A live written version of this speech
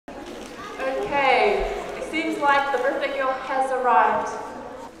seems like the birthday girl has arrived.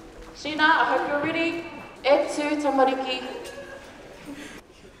 Sheena, I hope you're ready. E tū tamariki.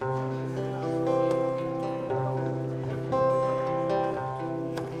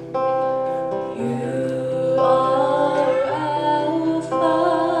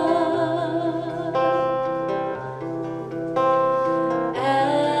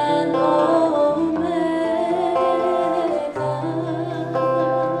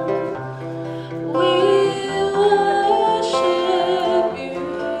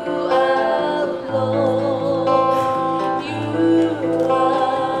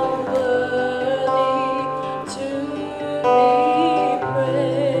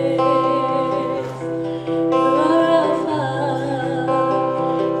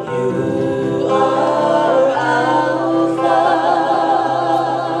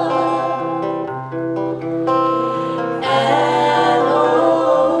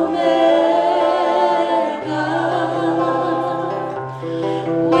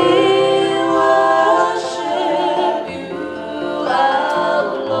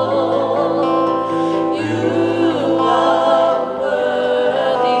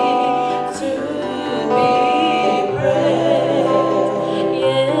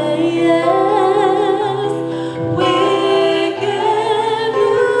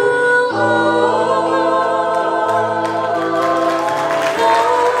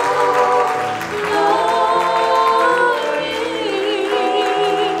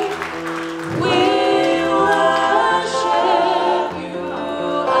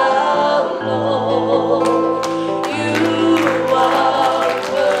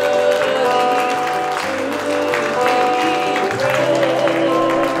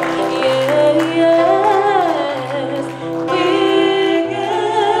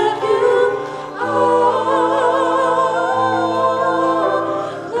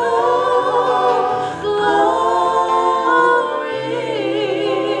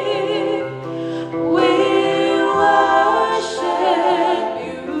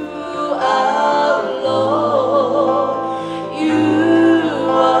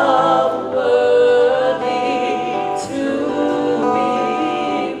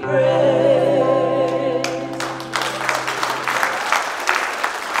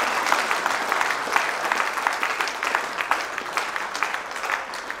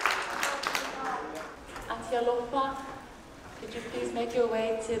 Could you please make your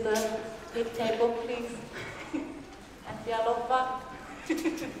way to the big table, please? Auntie Alofa.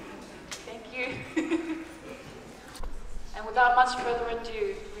 Thank you. And without much further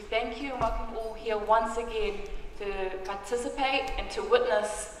ado, we thank you and welcome all here once again to participate and to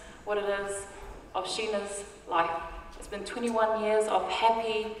witness what it is of Sheena's life. It's been 21 years of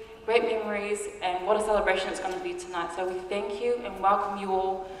happy, great memories, and what a celebration it's going to be tonight. So we thank you and welcome you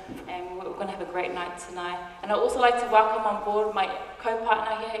all, and we're going to have a great night tonight. And I'd also like to welcome on board my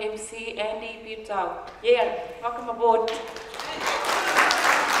co-partner here, MC Andy Butau. Yeah, welcome aboard.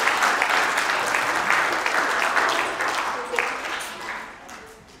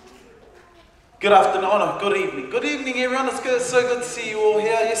 Good afternoon, no, good evening. Good evening everyone, it's so good to see you all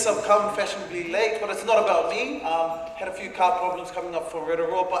here. Yes, I've come fashionably late, but it's not about me. Had a few car problems coming up from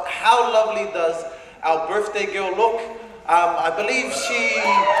Rotorua, but how lovely does our birthday girl look? I believe she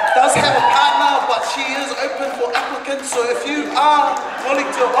does have a partner, but she is open for applicants, so if you are willing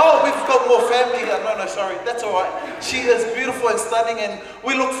to, oh, we've got more family here. No, sorry, that's all right. She is beautiful and stunning, and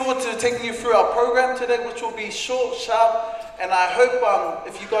we look forward to taking you through our program today, which will be short, sharp, and I hope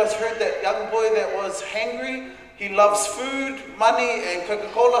if you guys heard that young boy that was hangry, he loves food, money, and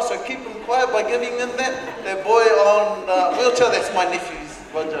Coca-Cola, so keep him quiet by giving him that boy on wheelchair. That's my nephew's,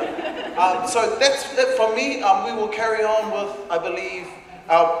 Roger. So that's it from me. We will carry on with, I believe,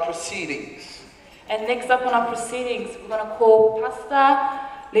 our proceedings. And next up on our proceedings, we're going to call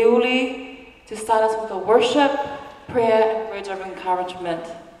Pastor Leuli to start us with a worship, prayer, and words of encouragement.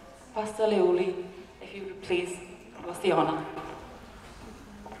 Pastor Leuli, if you would please. What's the honor?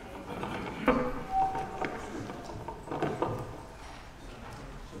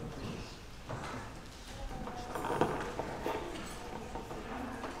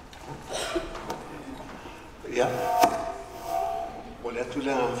 Yeah.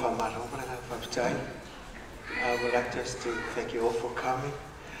 I would like just to thank you all for coming,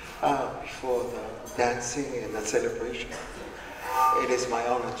 for the dancing and the celebration. It is my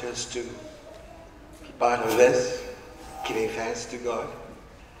honor just to be part of this, giving thanks to God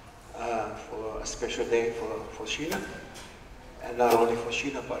for a special day for Sheena, and not only for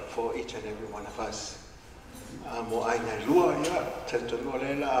Sheena, but for each and every one of us. Mo aina lua ia, tato lua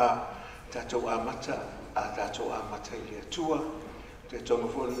lela, tato amata, tato amata ia tua, te tonga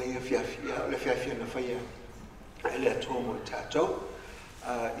fo le fiafia na whaia.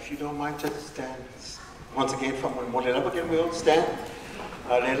 If you don't mind, just stand. Once again, from Molela, again, we all stand.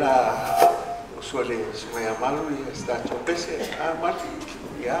 Lela, usually, Sumaya Malu, start to busy.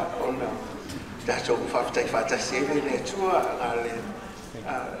 Yeah, oh no. That's all 55 7 tour.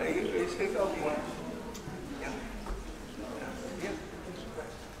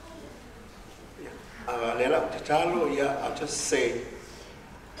 I'll just say a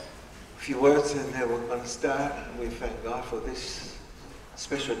few words and then we're going to start. We thank God for this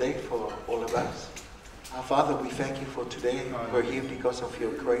special day for all of us. Our Father, we thank you for today. We're here because of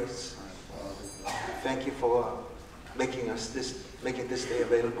your grace. Thank you for making this day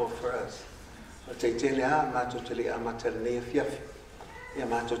available for us.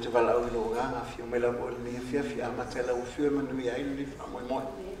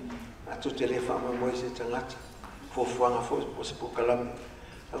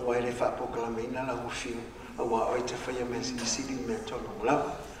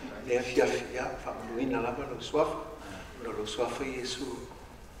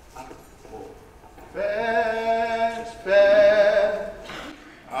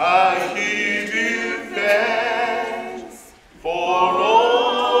 I give you thanks for all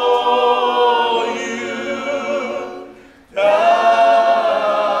you've done.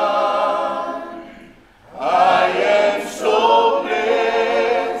 I am so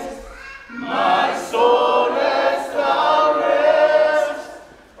blessed, my soul has found rest.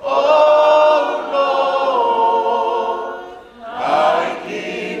 Oh Lord, I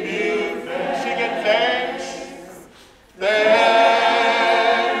give you thanks. Sing it, thanks.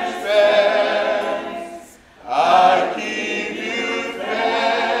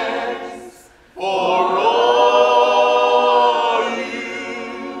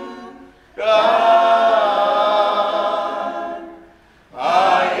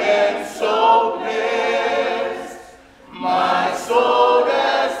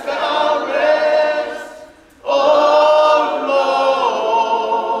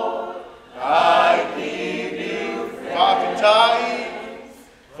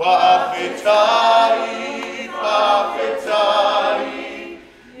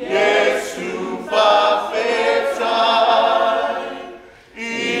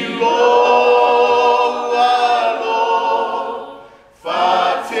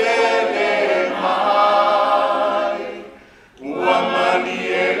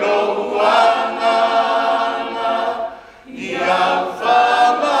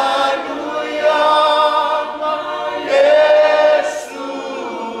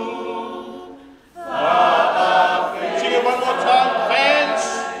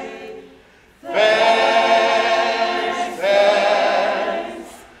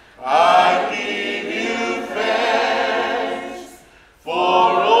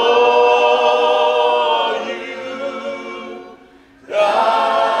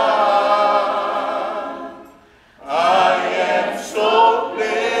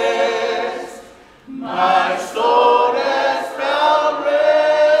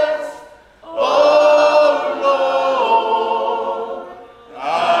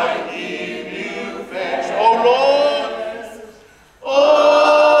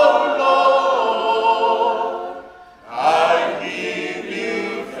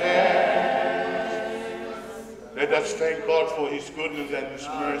 Let us thank God for his goodness and his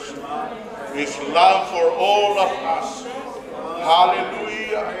mercy, his love for all of us.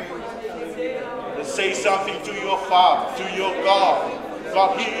 Hallelujah. Let's say something to your Father, to your God.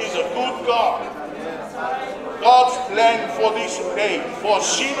 God, he is a good God. God's plan for this day, for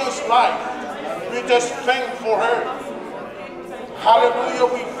Sheena's life, we just thank for her. Hallelujah,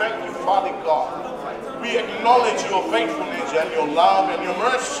 we thank you, Father God. We acknowledge your faithfulness and your love and your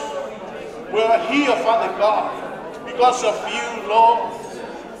mercy. We are here, Father God, because of you, Lord.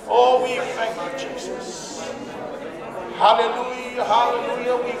 Oh, we thank you, Jesus. Hallelujah,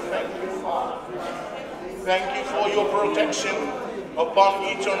 hallelujah, we thank you, Father. Thank you for your protection upon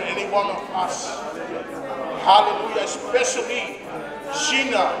each and any one of us. Hallelujah, especially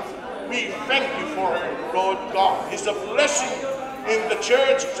Sheena. We thank you for her, Lord God. It's a blessing in the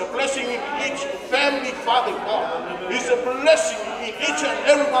church. It's a blessing in each family, Father God. It's a blessing in each and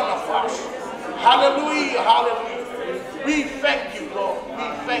every one of us. Hallelujah, hallelujah. We thank you, Lord. We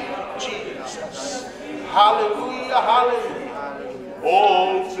thank you, Jesus. Hallelujah, hallelujah.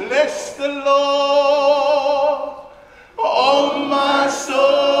 Oh, bless the Lord, oh my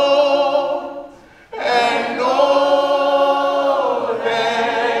soul, and all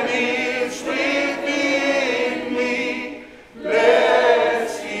that is within me.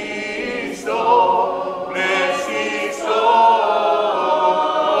 Bless his soul, bless his soul,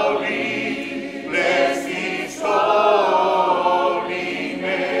 bless his soul.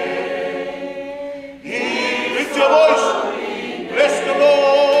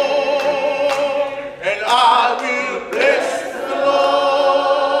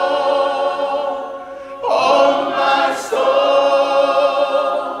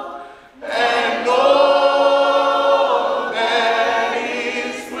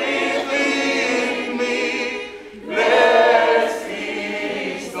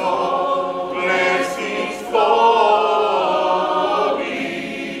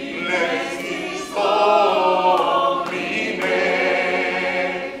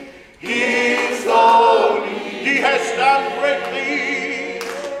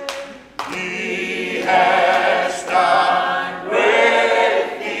 has done great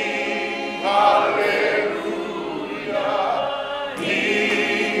things. Hallelujah.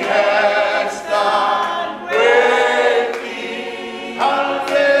 He has done great things.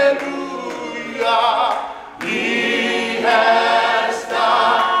 Hallelujah. He has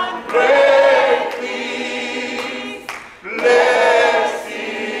done great things. Bless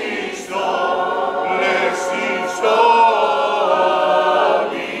his soul. Bless his soul.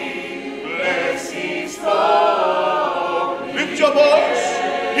 Bless his soul. Lift your voice.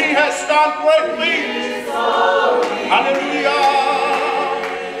 He has done great things. Hallelujah.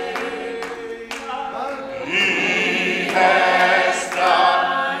 He has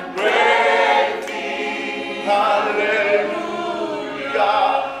done great things. Hallelujah.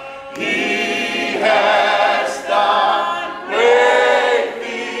 He has done great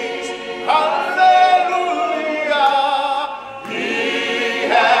things. Hallelujah. He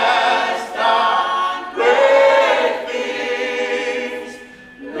has done great things.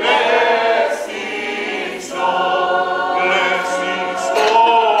 Bless his soul. Bless his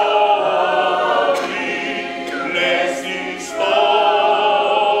holy. Bless his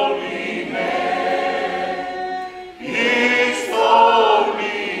holy name. His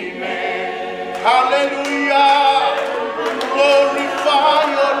holy name. Hallelujah. Glorify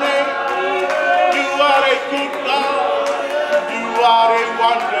your name. You are a good God. You are a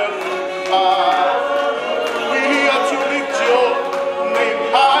wonderful God. We're here to lift your name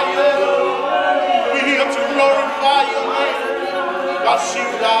higher. We're here to glorify your name. Because you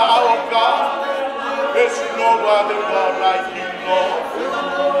are our God. There's no other God like you, Lord.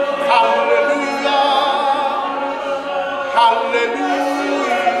 Hallelujah. Hallelujah.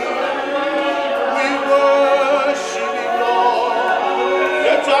 We worship you, Lord.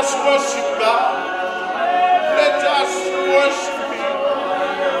 Let us worship God. Let us worship him.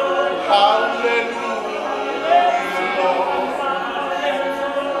 Hallelujah, Lord.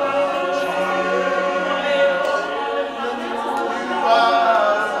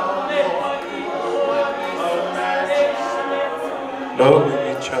 Lord, we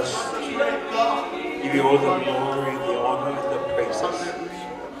just give you all the glory, the honor, and the praises.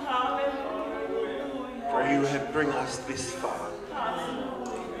 For you have bring us this far.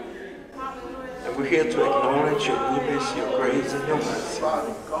 And we're here to acknowledge your goodness, your grace, and your mercy.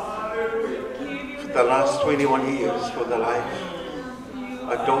 For the last 21 years, for the life,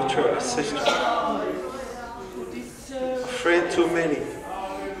 a daughter, a sister, a friend to many,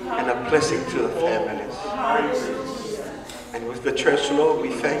 and a blessing to the families. And with the church, Lord, we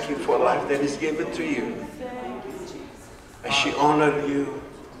thank you for a life that is given to you. As she honored you,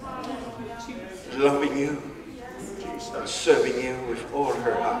 loving you, and serving you with all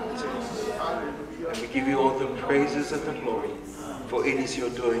her heart. And we give you all the praises and the glory, for it is your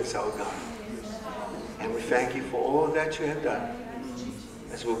doings, our God. And we thank you for all that you have done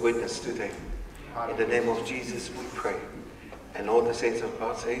as we witness today. In the name of Jesus we pray. And all the saints of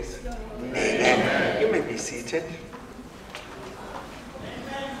God says, Amen. You may be seated.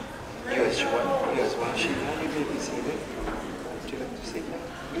 You as well, Sheila, you may be seated. Would you like to sit down?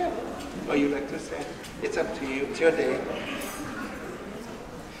 Yeah. Or you like to stand? It's up to you. It's your day.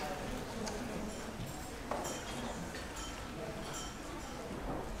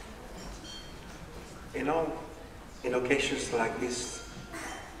 You know, in occasions like this,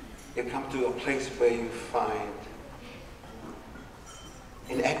 you come to a place where you find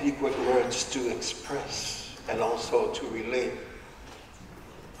inadequate words to express and also to relate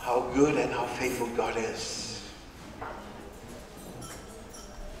how good and how faithful God is.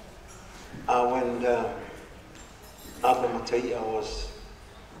 When Abba Matai, I was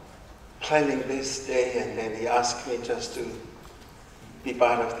planning this day, and then he asked me just to be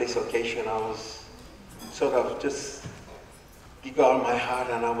part of this occasion. I was sort of just gig out my heart,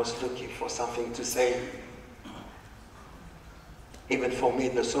 and I was looking for something to say. Even for me,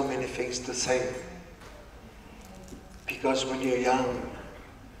 there's so many things to say. Because when you're young,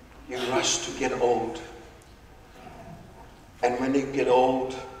 you rush to get old. And when you get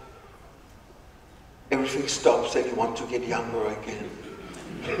old, everything stops and you want to get younger again.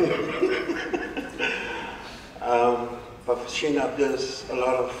 But Sheena, there's a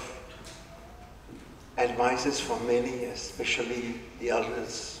lot of advices from many, especially the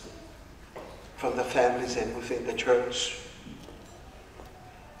elders, from the families and within the church.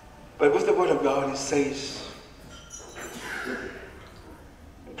 But with the Word of God, it says,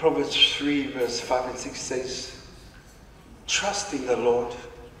 Proverbs 3, verse 5 and 6 says, trust in the Lord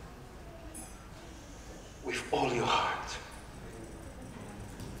with all your heart.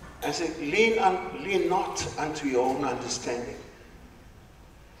 And say, lean not unto your own understanding.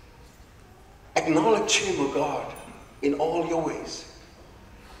 Acknowledge him, O God, in all your ways,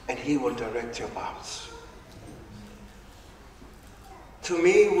 and he will direct your paths. To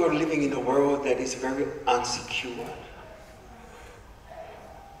me, we're living in a world that is very unsecure.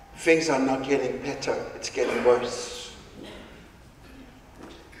 Things are not getting better, it's getting worse.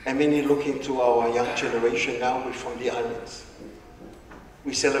 And many look into our young generation now, we're from the islands.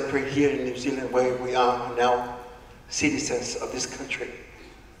 We celebrate here in New Zealand where we are now citizens of this country.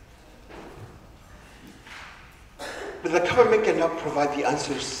 But the government cannot provide the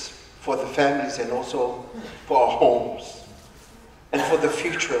answers for the families and also for our homes and for the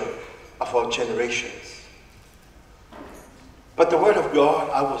future of our generations. But the Word of God,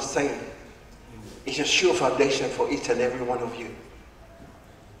 I will say, is a sure foundation for each and every one of you.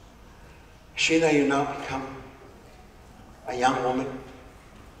 Sheena, you now become a young woman.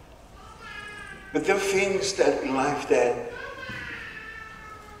 But there are things that in life that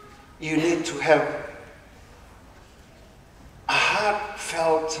you need to have a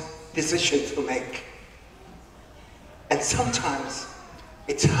heartfelt decision to make. And sometimes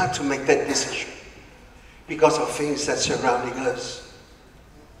it's hard to make that decision because of things that's surrounding us.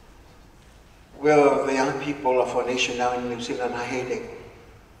 Well, the young people of our nation now in New Zealand are heading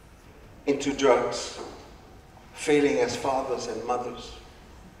into drugs, failing as fathers and mothers,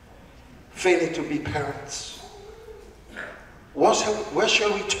 failing to be parents. Where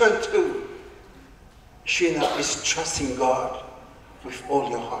shall we turn to? Sheena is trusting God with all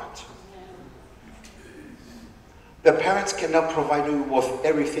your heart. The parents cannot provide you with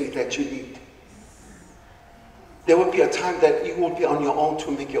everything that you need. There will be a time that you will be on your own to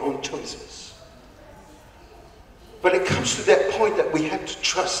make your own choices. But it comes to that point that we have to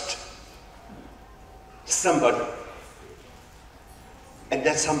trust somebody. And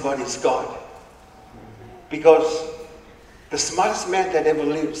that somebody is God. Because the smartest man that ever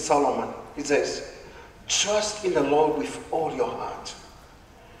lived, Solomon, he says, trust in the Lord with all your heart.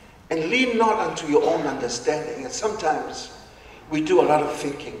 And lean not unto your own understanding. And sometimes we do a lot of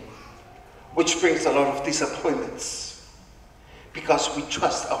thinking, which brings a lot of disappointments. Because we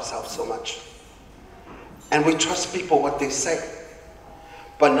trust ourselves so much. And we trust people what they say,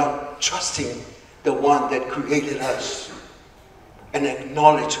 but not trusting the one that created us and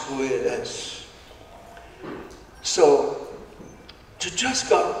acknowledge who it is. So, to trust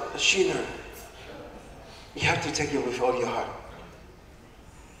God, Sheena, you have to take it with all your heart.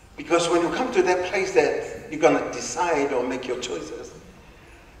 Because when you come to that place that you're going to decide or make your choices,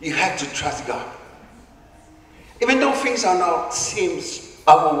 you have to trust God. Even though things are not seems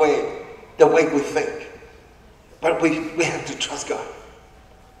our way, the way we think, but we have to trust God.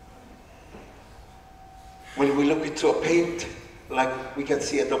 When we look into a paint, like we can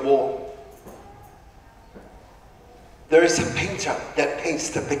see at the wall, there is a painter that paints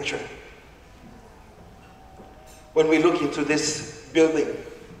the picture. When we look into this building,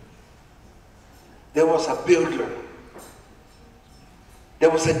 there was a builder. There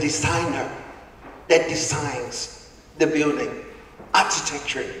was a designer that designs the building,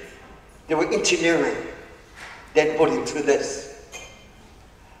 architecture. There were engineering that put into this.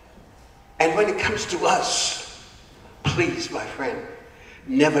 And when it comes to us, please, my friend,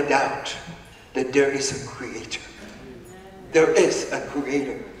 never doubt that there is a creator. There is a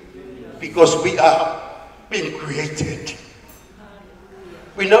creator. Because we are being created.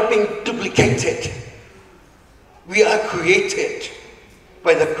 We're not being duplicated. We are created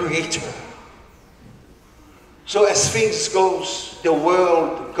by the Creator. So as things goes, the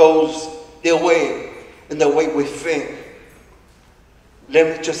world goes their way, and the way we think.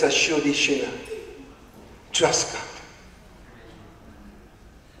 Let me just assure you, Sheena, trust God.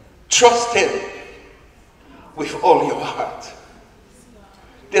 Trust Him with all your heart.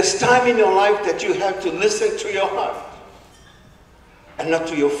 There's time in your life that you have to listen to your heart and not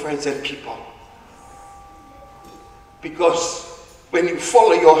to your friends and people. Because when you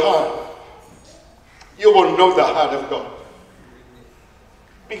follow your heart, you will know the heart of God.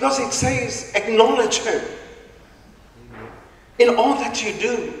 Because it says, acknowledge Him in all that you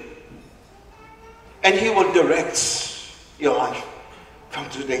do. And He will direct your life from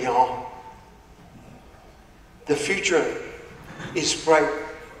today on. The future is bright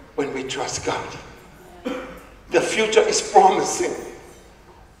when we trust God. The future is promising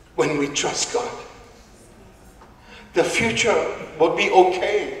when we trust God. The future will be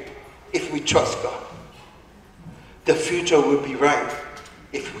okay if we trust God. The future will be right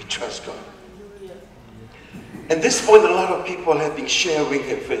if we trust God. And this point, a lot of people have been sharing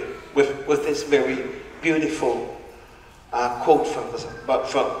it with this very beautiful quote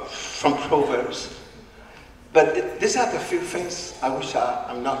from Proverbs. But these are the few things I wish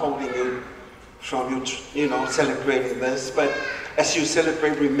I'm not holding you from you know, celebrating this. But as you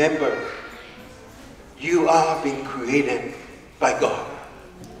celebrate, remember, you are being created by God.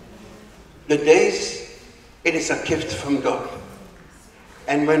 The days, it is a gift from God.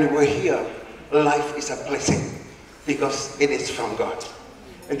 And when we're here, life is a blessing because it is from God.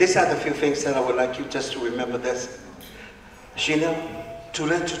 And these are the few things that I would like you just to remember this. Sheena, to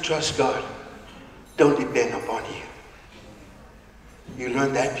learn to trust God, don't depend upon you. You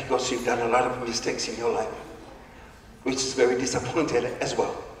learn that because you've done a lot of mistakes in your life, which is very disappointing as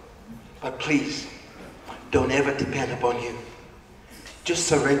well. But please, don't ever depend upon you. Just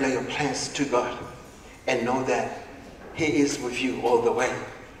surrender your plans to God and know that He is with you all the way,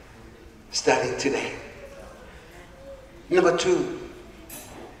 starting today. Number 2,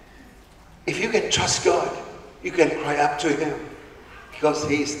 if you can trust God, you can cry up to Him because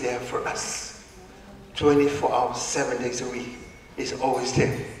He is there for us. 24 hours, 7 days a week. He's always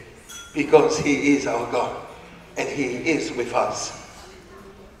there because He is our God and He is with us.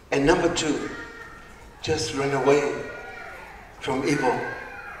 And number 2, just run away from evil.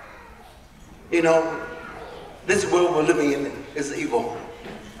 You know, this world we're living in is evil,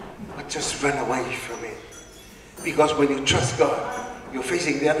 but just run away from it. Because when you trust God, you're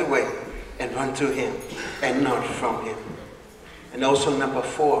facing the other way and run to Him and not from Him. And also number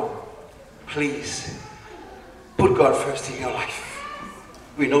 4, please put God first in your life.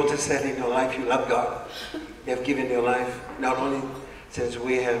 We notice that in your life you love God. You have given your life, not only since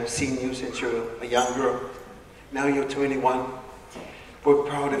we have seen you since you're a young girl, now you're 21. We're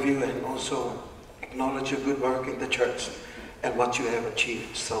proud of you and also acknowledge your good work in the church and what you have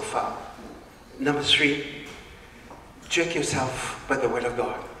achieved so far. Number 3, check yourself by the Word of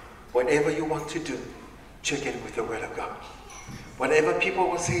God. Whatever you want to do, check it with the Word of God. Whatever people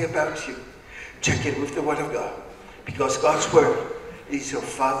will say about you, check it with the Word of God. Because God's Word is your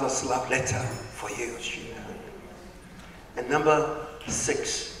Father's love letter for you. And number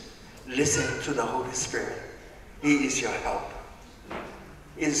 6, listen to the Holy Spirit. He is your help.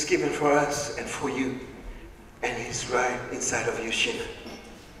 He is given for us and for you. And He's right inside of you, Sheena.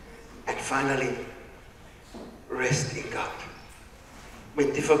 And finally, rest in God.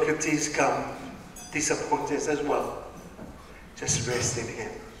 When difficulties come, disappointments as well, just rest in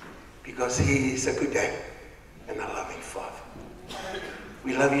Him. Because He is a good Dad and a loving Father.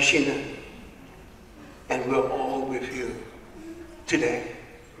 We love you, Sheena. And we're all with you today.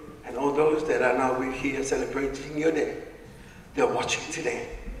 And all those that are now with you celebrating your day, they're watching today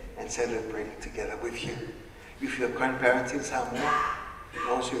and celebrating together with you. With your grandparents in Samoa, and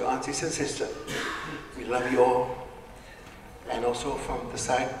also your aunties and sisters. We love you all. And also from the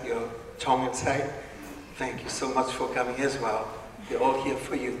side, your Tongan side, thank you so much for coming as well. They're all here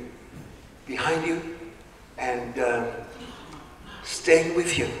for you, behind you, and staying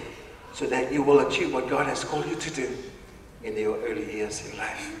with you so that you will achieve what God has called you to do in your early years in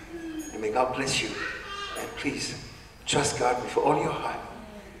life. And may God bless you. And please, trust God with all your heart.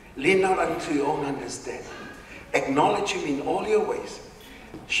 Lean not unto your own understanding. Acknowledge Him in all your ways.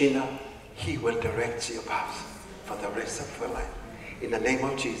 Sheena, He will direct your paths for the rest of your life. In the name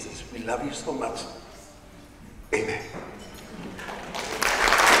of Jesus, we love you so much. Amen.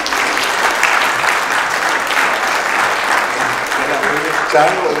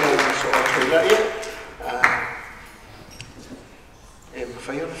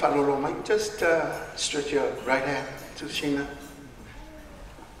 Just stretch your right hand to Sheena.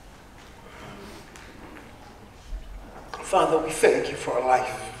 Father, we thank you for our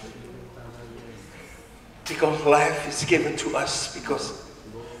life. Because life is given to us because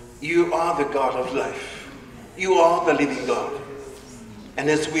you are the God of life. You are the living God. And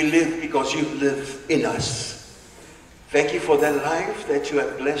as we live, because you live in us. Thank you for that life that you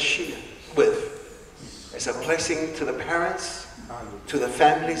have blessed Sheena with. It's a blessing to the parents, to the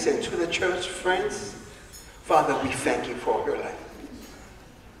families, and to the church friends. Father, we thank you for her life.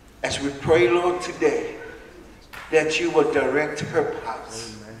 As we pray, Lord, today, that you will direct her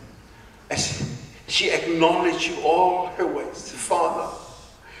paths. As she acknowledges you all her ways, Father,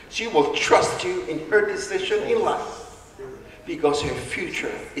 she will trust you in her decision in life because her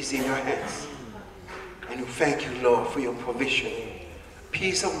future is in your hands. And we thank you, Lord, for your provision,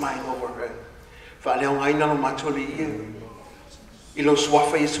 peace of mind over her.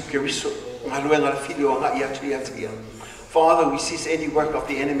 Father, we seize any work of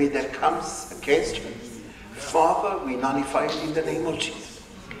the enemy that comes against her. Father, we nullify it in the name of Jesus.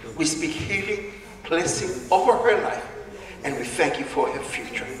 We speak healing, blessing over her life, and we thank you for her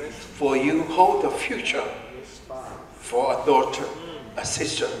future. For you hold the future for a daughter, a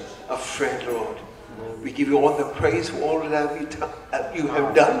sister, a friend, Lord. We give you all the praise for all that you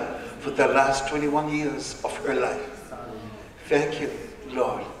have done, for the last 21 years of her life. Thank you,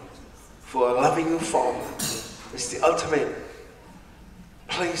 Lord, for a loving you, Father. It's the ultimate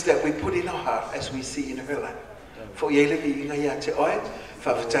place that we put in our heart as we see in her life. For yele vi inga ya te oe,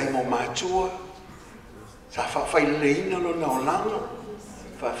 fa vitai mo matua, sa fa fai leina lo na olanga,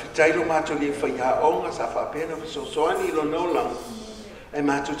 fa vitai lo matua li fa ya onga, sa fa pena so soani lo na olanga. E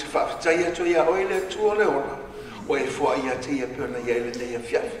matua te fa vitai atu ya oe le tua le ona, o e fua ia te ia pena yele ne ia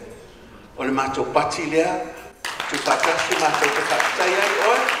fiafi. O le matua pati lea, tu patasi matua te fa vitai ai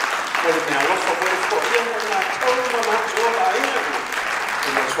oe, o le mea lofa o e fua ia mo na tau ma matua ma ina. E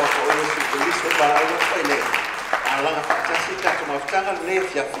ma sua fa oe si poliso ba ai o fai lea. Alanga fatasi katu mafutanga le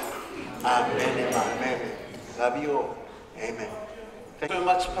fiafi. Amen. Amen. Love you all. Amen. Thank you very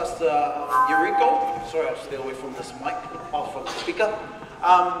much, Pastor Eureka. Sorry, I'll stay away from this mic, from the speaker.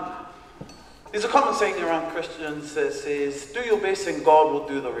 There's a common saying around Christians that says, do your best and God will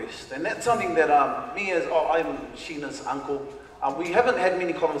do the rest. And that's something that I'm Sheena's uncle. We haven't had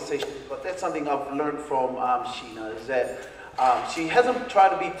many conversations, but that's something I've learned from Sheena, is that she hasn't tried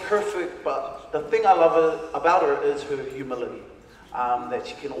to be perfect, but the thing I love about her is her humility. That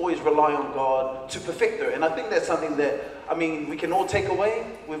she can always rely on God to perfect her. And I think that's something that, we can all take away.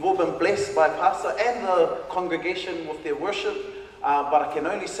 We've all been blessed by Pastor and the congregation with their worship. But I can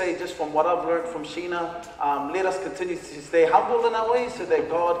only say, just from what I've learned from Sheena, let us continue to stay humble in our ways so that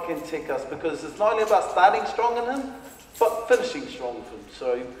God can take us. Because it's not only about starting strong in Him, but finishing strong with Him.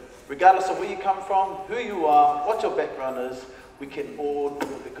 So regardless of where you come from, who you are, what your background is, we can all do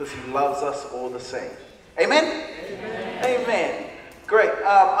it because He loves us all the same. Amen? Amen. Amen. Great.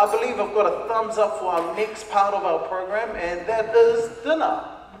 I believe I've got a thumbs up for our next part of our program, and that is dinner.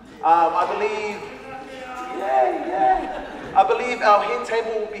 I believe our head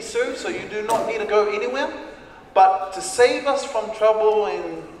table will be served, so you do not need to go anywhere. But to save us from trouble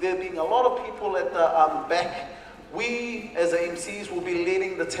and there being a lot of people at the back, we as the MCs will be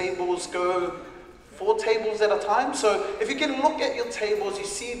letting the tables go 4 tables at a time. So if you can look at your tables, you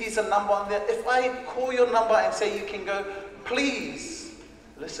see there's a number on there. If I call your number and say you can go, please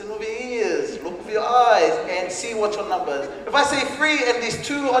listen with your ears, look with your eyes, and see what your number is. If I say 3 and there's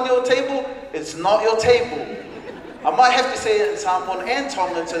 2 on your table, it's not your table. I might have to say it in Samoan and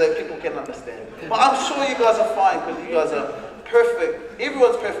Tongan so that people can understand. But I'm sure you guys are fine because you guys are perfect.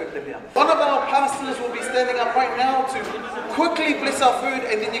 Everyone's perfect in here. One of our pastors will be standing up right now to quickly bless our food,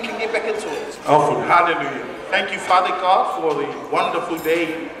 and then you can get back into it. Awesome. Hallelujah. Thank you, Father God, for the wonderful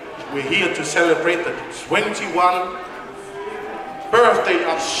day. We're here to celebrate the 21st birthday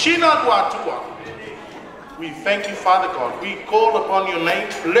of Sheena Duatua. We thank you, Father God. We call upon your name.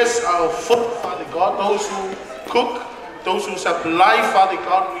 Bless our food, Father God. Those who cook, those who supply, Father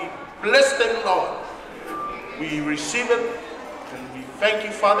God, we bless them, Lord. We receive it. And we thank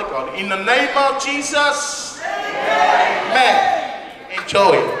you, Father God. In the name of Jesus, amen.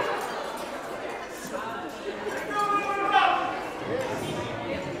 Enjoy.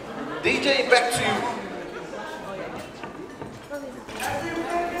 DJ, back to you.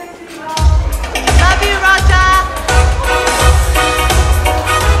 Love you, Roger.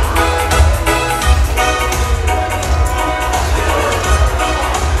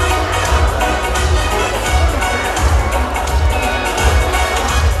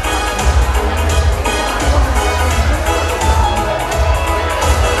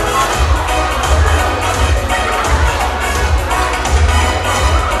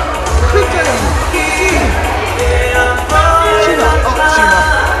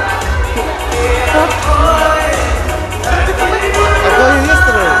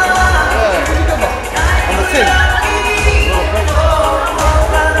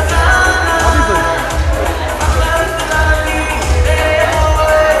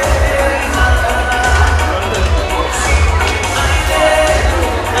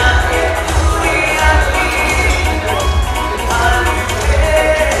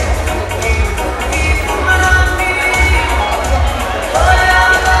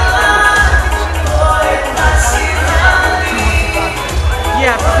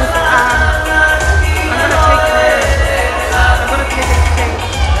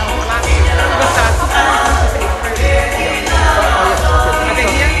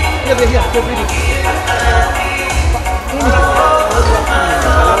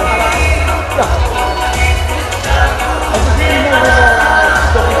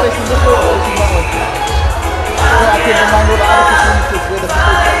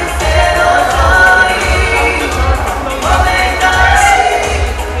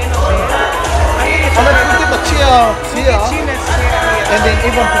 And then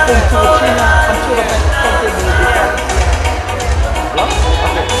even perform to a China, I'm sure that something will be fine.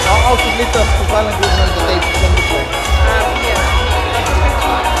 Okay, I'll visitors to Thailand will know the date from this way.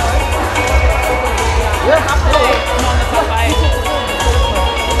 Yeah.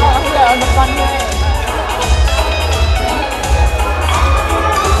 Yeah, on the front way.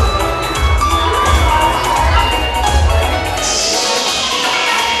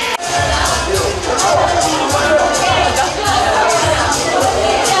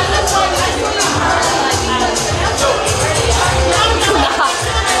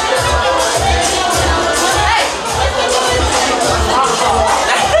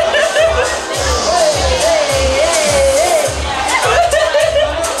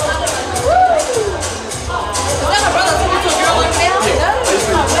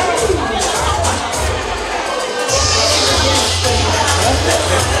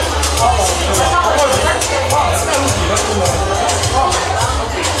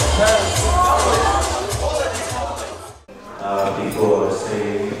 Before I say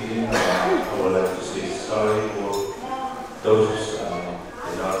anything, I would like to say sorry for those who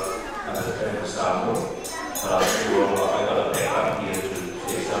did not understand the Samoan. But I'm sure I got a back up here to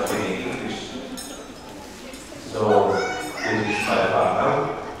say something in English. So this is my part now.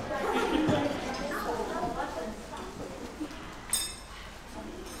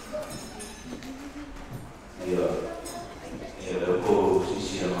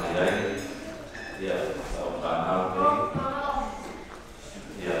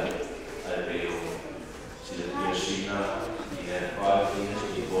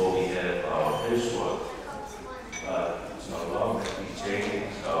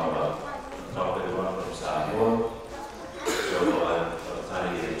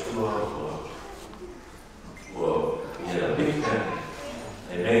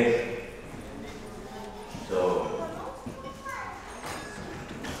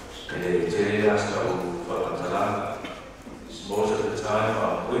 Most of the time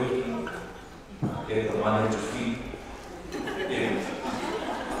I'm working, get the money to feed him.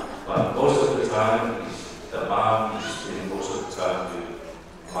 But most of the time, the mom is spending most of the time with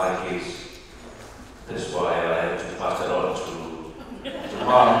my kids. That's why I had to pass it on to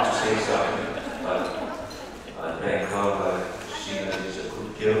mom to say something. But I thank her that she is a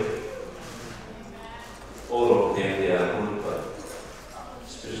good girl. All of them, they are good, but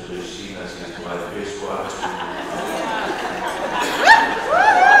especially Sheena, she's my first one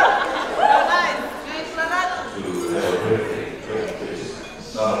to have a birthday,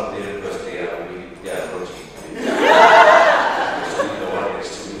 none of them because they are approaching. Especially the one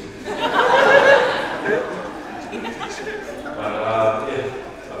next to me. But yeah,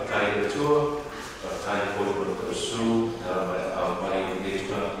 I've tried the tour, I've tried to pursue my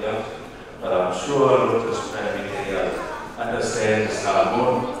engagement, yeah. But I'm sure Lotus family they understand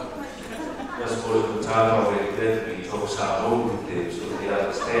Samoan. Just most of the time already that we talk Samoan with them, so they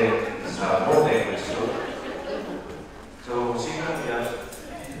understand Samoan language. So Sheena, yeah,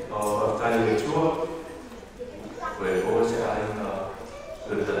 I've tried the tour. Where was I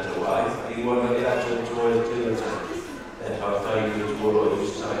with the wife? I want to enjoy it and I've tried the tour or you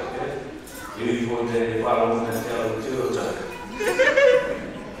like that. You want to follow and tell the children.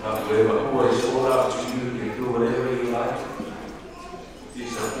 Who is all up to you, you can do whatever you like.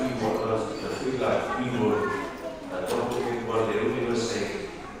 These are people, the free life people that don't think what they really will say.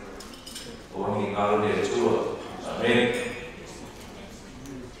 Going out of their tour. Amen.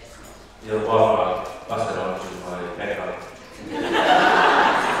 Your Baba, pass it on to my backup.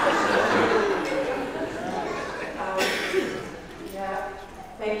 Yeah,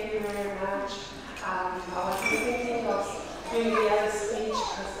 thank you very much. I was thinking of doing the other speech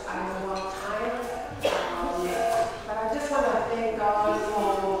because I have a lot of time. But I just want to thank God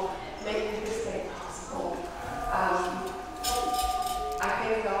for making this day possible. I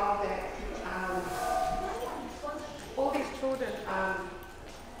thank God that all these children, I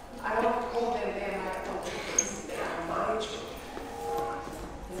don't want to call them their my own because they are my children.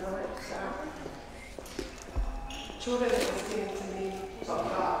 You know, children that was given to me from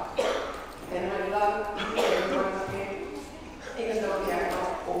God. And I love every one of them, even though they are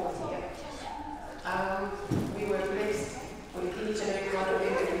not all here. We were blessed with each and every one of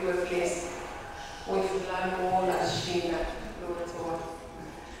them, and we were blessed with Lanuola, Sheena, Lord God.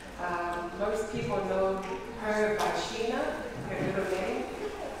 Most people know her by Sheena, her middle name.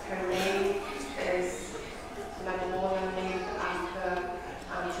 Her name is Lanuola, named after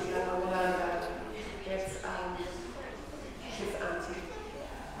Auntie Lanuola, that gets his auntie,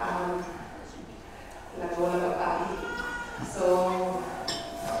 Lanuola Babahi. So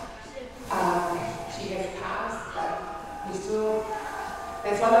she has passed, but we still,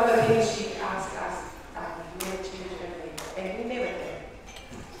 that's one of the things she asked us, we never changed her name, and we never did.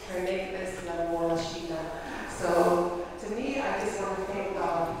 Her name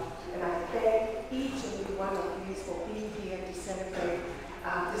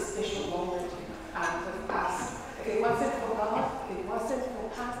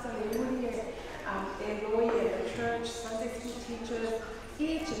Pastor Lanuola, Eloy and the church, Sunday school teachers,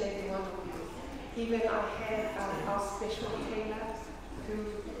 each and every one of you. Even I had our special Taylor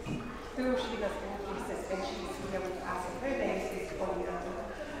through Sheila's offices, and she's here with us. And her name is Oliana.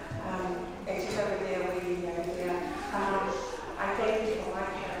 And she's over there waiting there. I thank you for my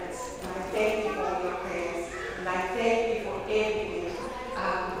parents, and I thank you for all your prayers, and I thank you for everything.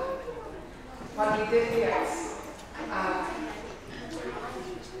 What we did here is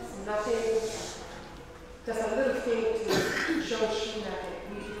nothing, just a little thing to show Sheila that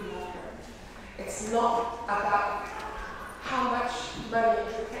we do love her. It's not about how much money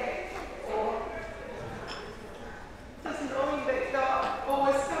you pay, or just knowing that God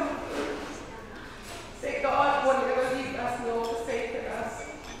always comes through. Say God will never leave us nor forsake us.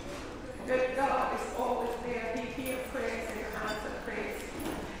 That God is always there. He hears prayers and answers prayers.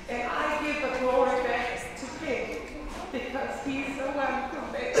 And I give the glory back to Him because He's the one who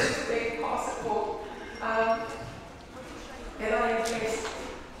makes this day possible. And I am blessed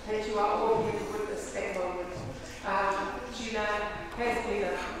that you are all here with us at the moment. Gina has been a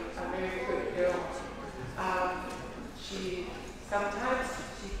very good girl. Sometimes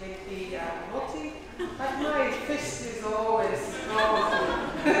she can be naughty, but my fist is always strong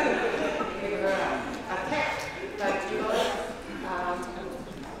to give her a tap. But you know,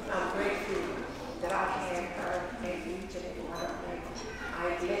 I'm grateful that I have her and each and every one of them.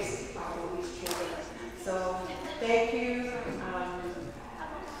 I'm blessed by all these children. So thank you.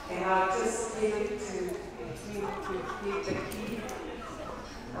 And I'll just give it to you to give the key.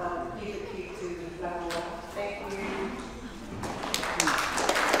 Give the key to Lanuola. Thank you.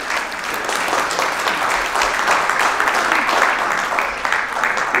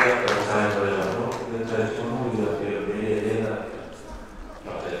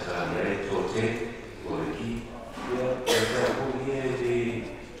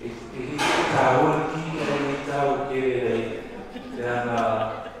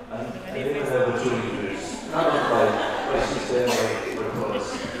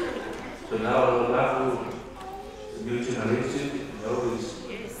 So now the new generation, is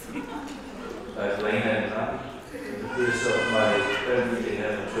like Lena and I. Because of my family, they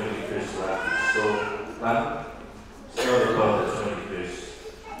have a 21st life. So, it's not about the 21st.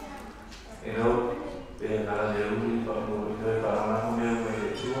 They're not the only people who are around me when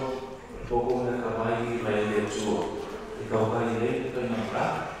they tour. Poco na kamai mai le tour. Ikaw ka ile ito ng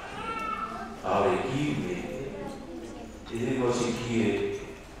rap. Awe kime. Hindi ko si kie.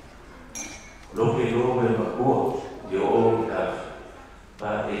 Loke makua. Yo o kaf.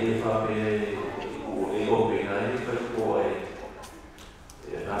 Pa ele fa pe o pe na ele fa ko e.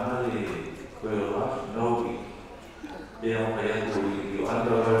 Rama le ko la no vi. They don't pay to you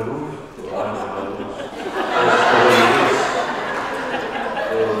under the roof. Under the roof. That's the way it is.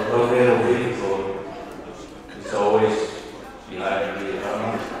 No better way for it's always behind the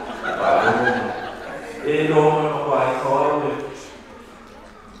e non mai call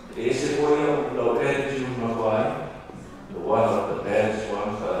ese foi o energy uma vai one of the best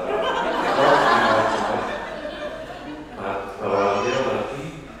ones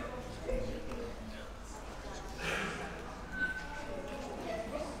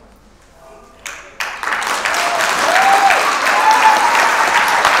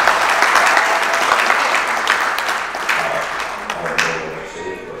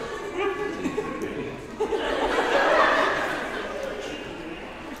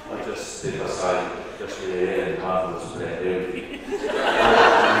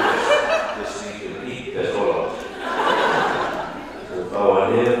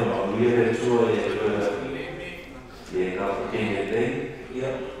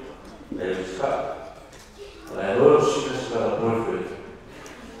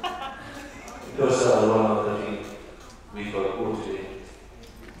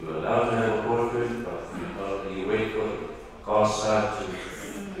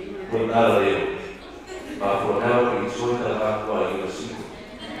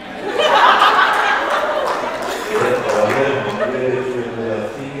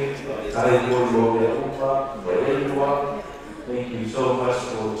Thank you so much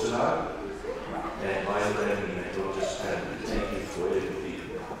for tonight. And my family and daughter's family, thank you for everything.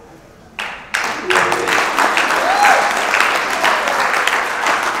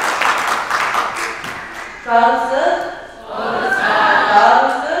 God is good. All the time. God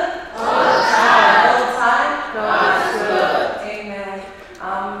is good. All the time. All the time. God is good. Amen.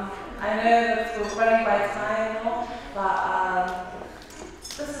 I know that we're running by time and all, but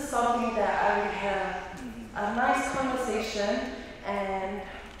this is something that I would have a nice conversation and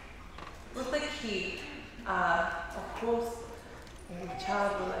with the key. Of course, every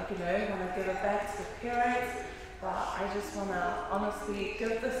child will, like, want to give it back to the parents. But I just want to honestly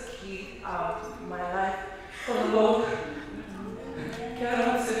give this key of my life for the Lord. Give it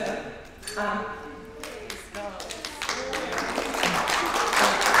on to Him.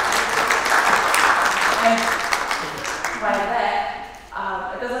 And by that,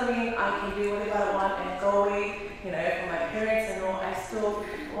 it doesn't mean I can do whatever I want and go away, from my parents and all. I still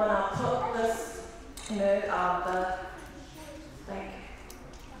want to put this,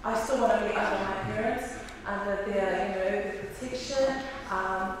 I still want to be under my parents, under their, their protection,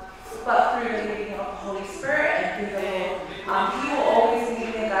 but through the leading of the Holy Spirit and through the Lord. He will always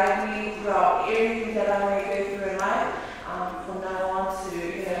lead and guide me throughout everything that I may go through in life, from now on to,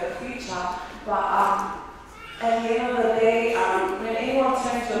 the future. But at the end of the day, when anyone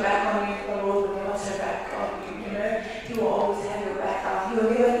turns your back on you, the Lord will never turn back on you, He will always have your back. He will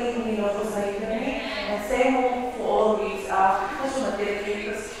never leave me nor forsake me. And same for all of these. I just want to dedicate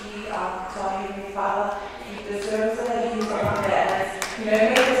this key to our Heavenly Father. He deserves it, and He's the one that has,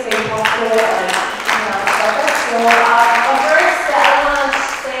 made this day possible. And, so a verse that I want to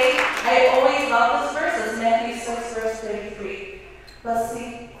say, I always love this verse, is Matthew 6, verse 33. Let's see.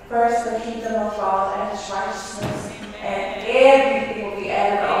 First, the kingdom of God and His righteousness, and everything will be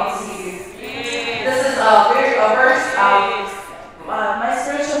added unto you. This is a verse. My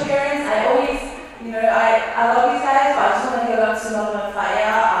spiritual parents, I always, I love these guys, but I just want to give up to Mama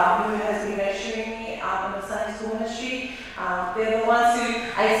Fire, who has been nurturing me in the Sunday school ministry. They're the ones who,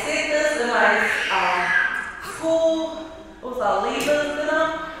 I said this in my school, it was a leaders dinner,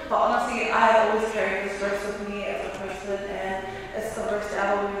 but honestly, I have always carried this verse with me as a person, and it's the verse that I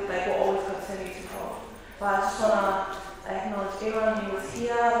always, will always continue to hold. But I just want to acknowledge everyone who was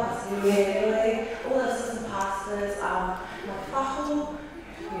here, all the assistant pastors, my whahu,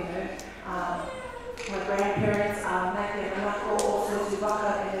 my grandparents, Maki and Mako, also to Waka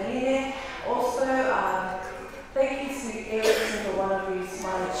and Nene. Also, thank you to every single one of you,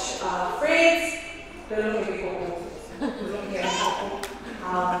 my friends. They're looking people.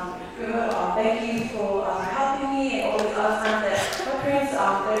 Thank you for helping me and all the other times that my parents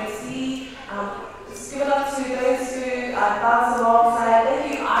don't see. Just give it up to those who dance alongside. Thank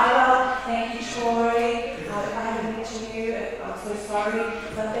you, Ida. Thank you, Troy. If I haven't mentioned you, I'm so sorry.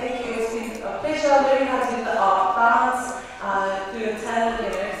 But thank you. It's been a pleasure learning how to do the dance, through the talent,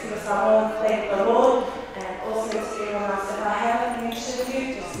 to someone. Thank the Lord. And also to everyone else. If I haven't mentioned you,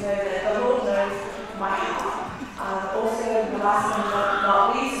 just know that the Lord knows my heart. Also, the last but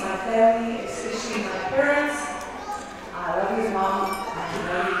not least, my family, especially my parents. I love you, Mom. I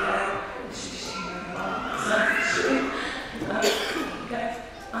love you, Dad. Especially my mom. Okay.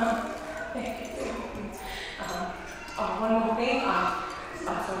 Thank you. One more thing. I'm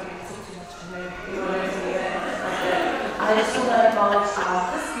sorry, I took too much from you. I just want to acknowledge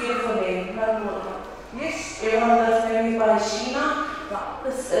this beautiful name, Lanuola. Yes, everyone does know me by Sheena, but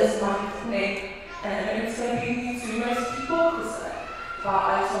this is my name. And it's going to be new to most people, but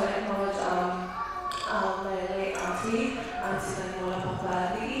I just want to acknowledge my late auntie Lanuola Papa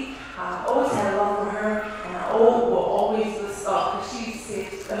Lee. I always had a love for her, and I will always list up, because she said,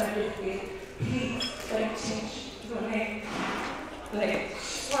 please don't change your name.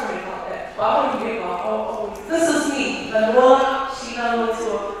 Sorry about that, but I wouldn't give up. This is me, Lanuola, Sheena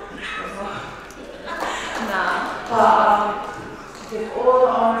Lanuola. With all the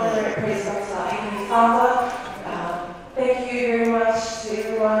honor and praise back to our Heavenly Father. Thank you very much to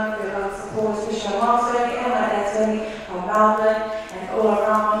everyone for your support, especially my mom's family and my dad's family from Melbourne and all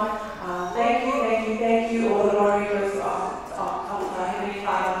around. Thank you. All the glory goes to our Heavenly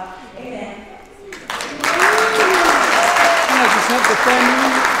Father. Amen. Can I present the family?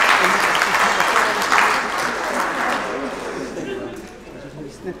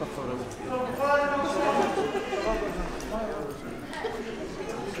 Snip a photo.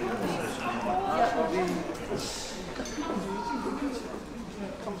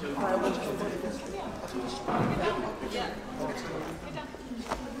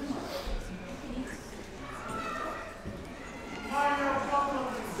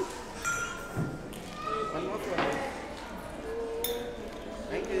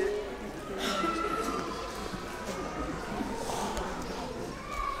 Thank you.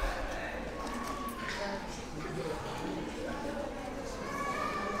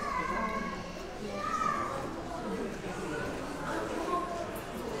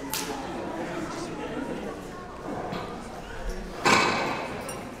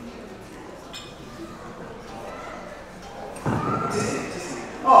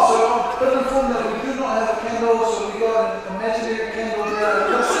 Oh, so I'm informed that we do not have a candle, so we got an imaginary